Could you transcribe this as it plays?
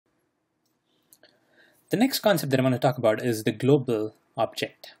The next concept that I want to talk about is the global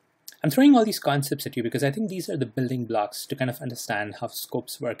object. I'm throwing all these concepts at you because I think these are the building blocks to kind of understand how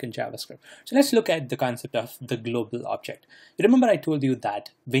scopes work in JavaScript. So let's look at the concept of the global object. You remember I told you that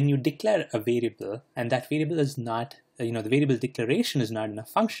when you declare a variable and that variable is not, the variable declaration is not in a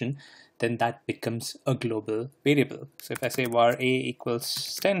function, then that becomes a global variable. So if I say var a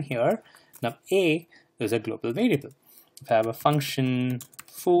equals 10 here, now a is a global variable. If I have a function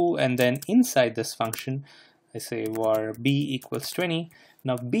foo and then inside this function I say var b equals 20,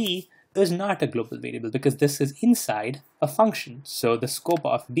 now b is not a global variable because this is inside a function. So the scope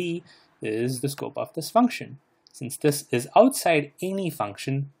of b is the scope of this function. Since this is outside any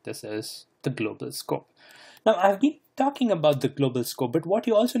function, this is the global scope. Now I've been talking about the global scope, but what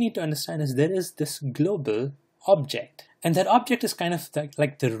you also need to understand is there is this global object. And that object is kind of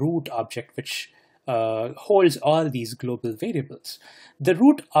like the root object, which holds all these global variables. The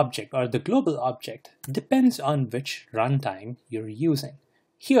root object or the global object depends on which runtime you're using.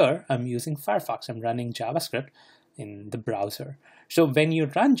 Here, I'm using Firefox. I'm running JavaScript in the browser. So when you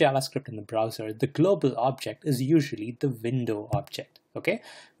run JavaScript in the browser, the global object is usually the window object. Okay?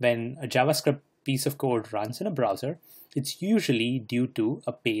 When a JavaScript piece of code runs in a browser, it's usually due to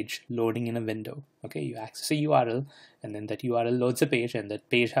a page loading in a window. Okay, you access a URL and then that URL loads a page and that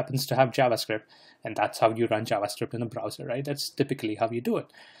page happens to have JavaScript, and that's how you run JavaScript in a browser, right? That's typically how you do it.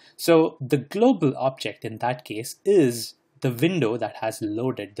 So the global object in that case is the window that has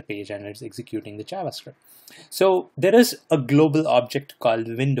loaded the page and it's executing the JavaScript. So there is a global object called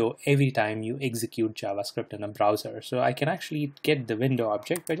window every time you execute JavaScript in a browser. So I can actually get the window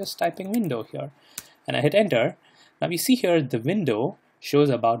object by just typing window here and I hit enter. Now you see here the window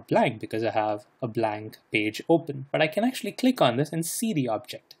shows about blank because I have a blank page open, but I can actually click on this and see the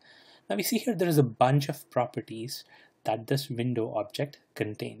object. Now we see here there is a bunch of properties that this window object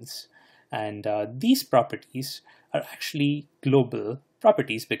contains. And these properties are actually global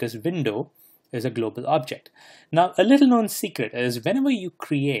properties because window is a global object. Now a little known secret is whenever you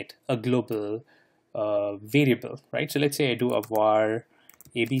create a global variable, right? So let's say I do a var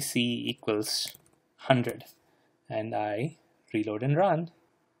abc equals 100 and I reload and run.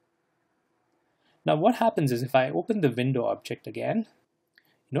 Now what happens is if I open the window object again,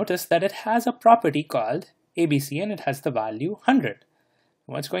 notice that it has a property called abc and it has the value 100.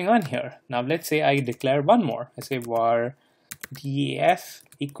 What's going on here? Now let's say I declare one more. I say var def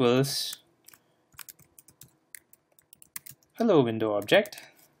equals hello window object,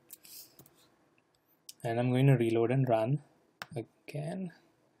 and I'm going to reload and run again.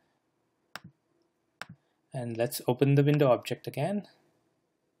 And let's open the window object again.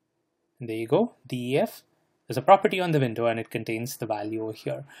 And there you go. Def is a property on the window and it contains the value over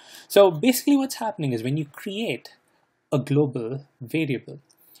here. So basically what's happening is when you create a global variable,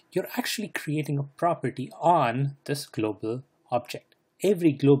 you're actually creating a property on this global object.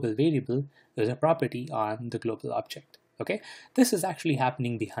 Every global variable is a property on the global object. Okay, this is actually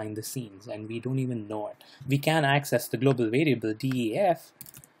happening behind the scenes and we don't even know it. We can access the global variable def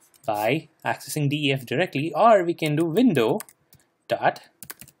by accessing def directly, or we can do window.def,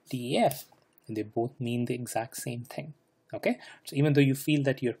 and they both mean the exact same thing. Okay, so even though you feel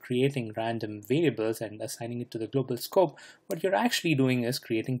that you're creating random variables and assigning it to the global scope, what you're actually doing is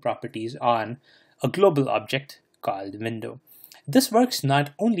creating properties on a global object called window. This works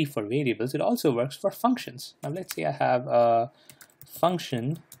not only for variables, it also works for functions. Now let's say I have a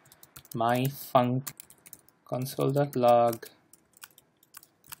function myfunc console.log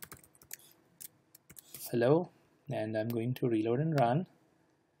hello, and I'm going to reload and run.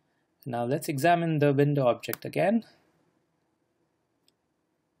 Now let's examine the window object again.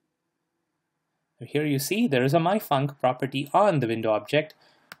 Here you see there is a myfunc property on the window object,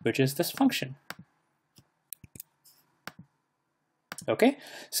 which is this function. Okay,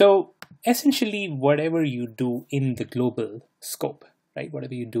 so essentially whatever you do in the global scope, right,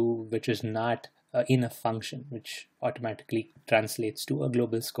 whatever you do which is not in a function, which automatically translates to a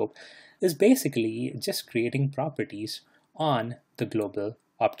global scope, is basically just creating properties on the global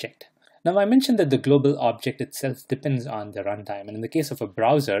object. Now I mentioned that the global object itself depends on the runtime, and in the case of a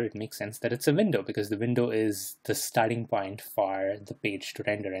browser it makes sense that it's a window because the window is the starting point for the page to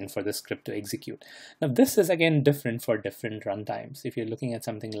render and for the script to execute. Now this is again different for different runtimes. If you're looking at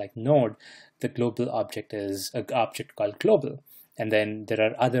something like Node, the global object is an object called global, and then there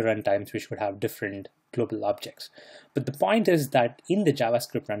are other runtimes which would have different global objects. But the point is that in the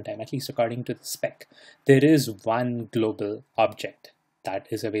JavaScript runtime, at least according to the spec, there is one global object that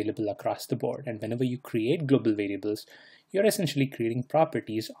is available across the board. And whenever you create global variables, you're essentially creating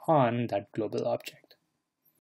properties on that global object.